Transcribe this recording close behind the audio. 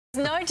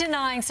No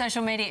denying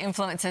social media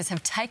influencers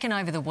have taken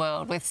over the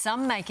world, with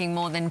some making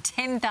more than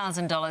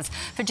 $10,000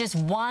 for just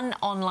one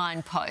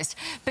online post.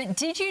 But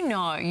did you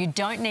know you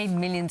don't need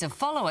millions of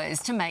followers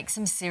to make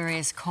some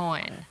serious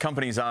coin?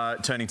 Companies are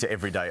turning to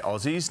everyday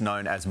Aussies,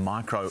 known as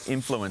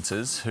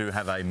micro-influencers, who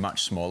have a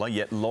much smaller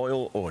yet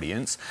loyal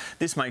audience.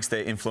 This makes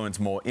their influence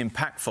more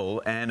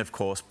impactful and, of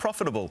course,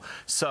 profitable.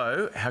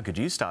 So how could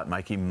you start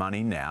making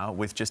money now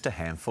with just a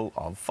handful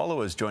of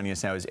followers? Joining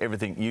us now is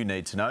everything you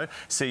need to know.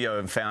 CEO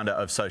and founder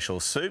of Social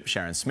Soup,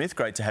 Sharon Smith,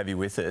 great to have you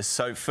with us.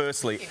 So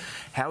firstly,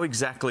 how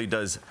exactly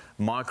does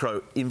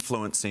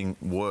micro-influencing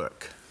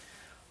work?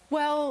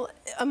 Well,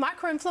 a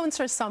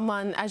micro-influencer is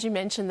someone, as you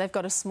mentioned, they've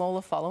got a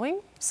smaller following.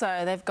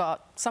 So they've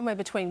got somewhere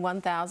between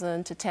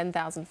 1,000 to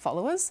 10,000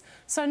 followers.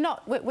 So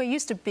we're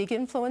used to big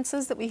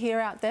influencers that we hear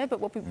out there,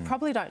 but what we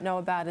probably don't know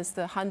about is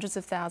the hundreds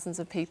of thousands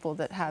of people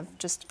that have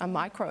just a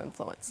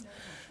micro-influence.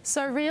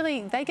 So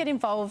really, they get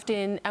involved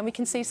in, and we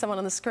can see someone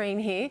on the screen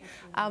here,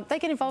 they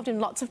get involved in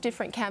lots of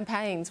different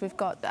campaigns. We've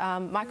got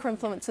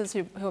micro-influencers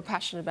who are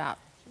passionate about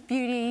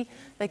beauty,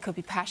 they could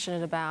be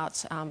passionate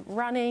about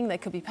running, they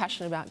could be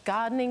passionate about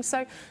gardening.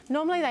 So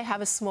normally they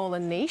have a smaller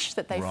niche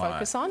that they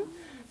focus on.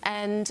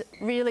 And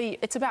really,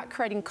 it's about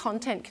creating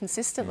content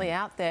consistently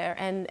out there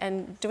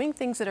and doing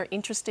things that are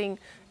interesting,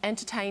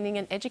 entertaining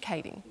and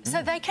educating.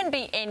 So they can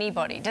be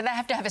anybody. Do they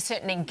have to have a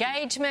certain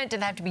engagement? Do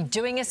they have to be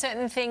doing a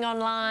certain thing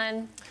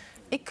online?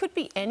 It could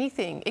be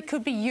anything. It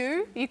could be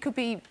you. You could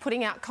be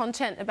putting out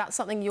content about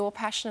something you're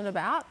passionate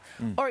about,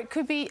 or it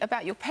could be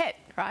about your pet,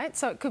 right?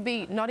 So it could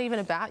be not even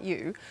about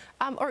you,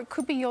 or it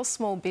could be your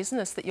small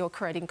business that you're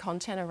creating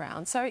content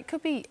around. So it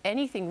could be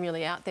anything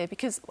really out there,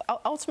 because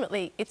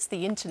ultimately it's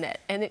the internet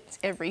and it's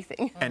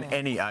everything. And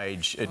any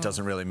age, it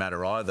doesn't really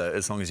matter either,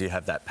 as long as you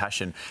have that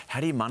passion.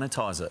 How do you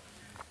monetize it?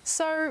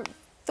 So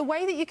the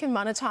way that you can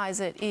monetize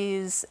it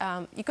is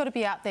you've got to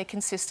be out there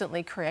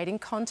consistently creating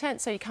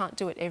content, so you can't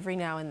do it every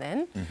now and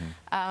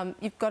then.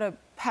 You've got to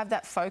have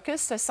that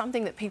focus, so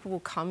something that people will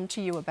come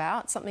to you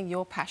about, something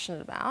you're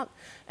passionate about,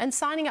 and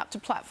signing up to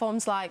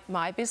platforms like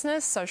my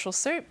business, Social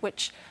Soup,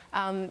 which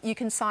you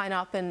can sign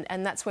up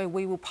and that's where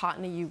we will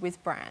partner you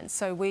with brands.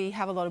 So we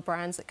have a lot of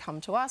brands that come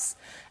to us,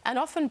 and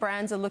often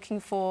brands are looking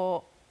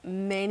for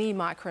many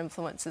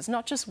micro-influencers,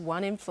 not just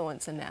one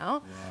influencer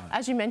now.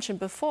 As you mentioned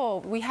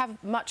before, we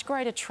have much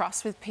greater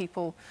trust with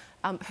people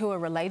who are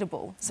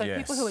relatable. So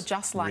people who are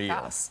just like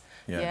us.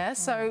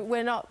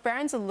 So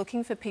brands are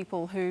looking for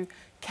people who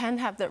can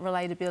have that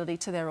relatability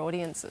to their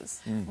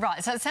audiences.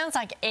 Right, so it sounds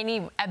like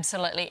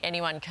absolutely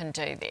anyone can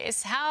do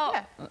this.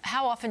 How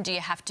often do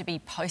you have to be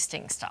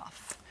posting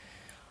stuff?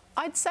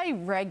 I'd say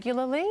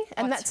regularly,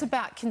 and that's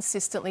about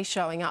consistently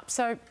showing up.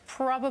 So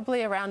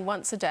probably around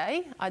once a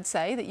day, I'd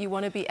say, that you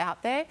want to be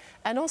out there.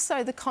 And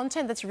also the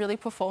content that's really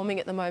performing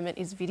at the moment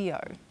is video.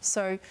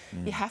 So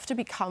you have to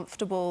be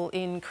comfortable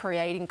in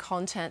creating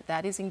content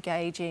that is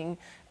engaging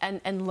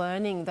and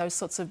learning those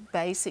sorts of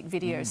basic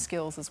video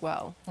skills as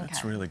well.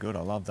 That's really good.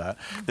 I love that.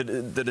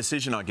 The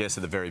decision, I guess,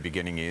 at the very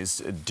beginning is,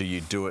 do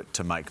you do it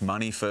to make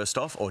money first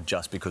off, or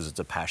just because it's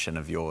a passion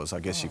of yours? I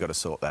guess you've got to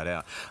sort that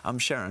out.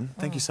 Sharon,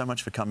 thank you so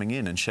much for coming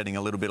in and shedding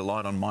a little bit of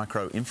light on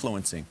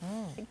micro-influencing.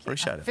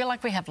 Appreciate it. I feel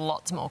like we have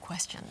lots more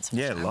questions.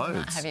 Yeah,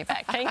 loads. Have you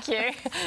back. Thank you.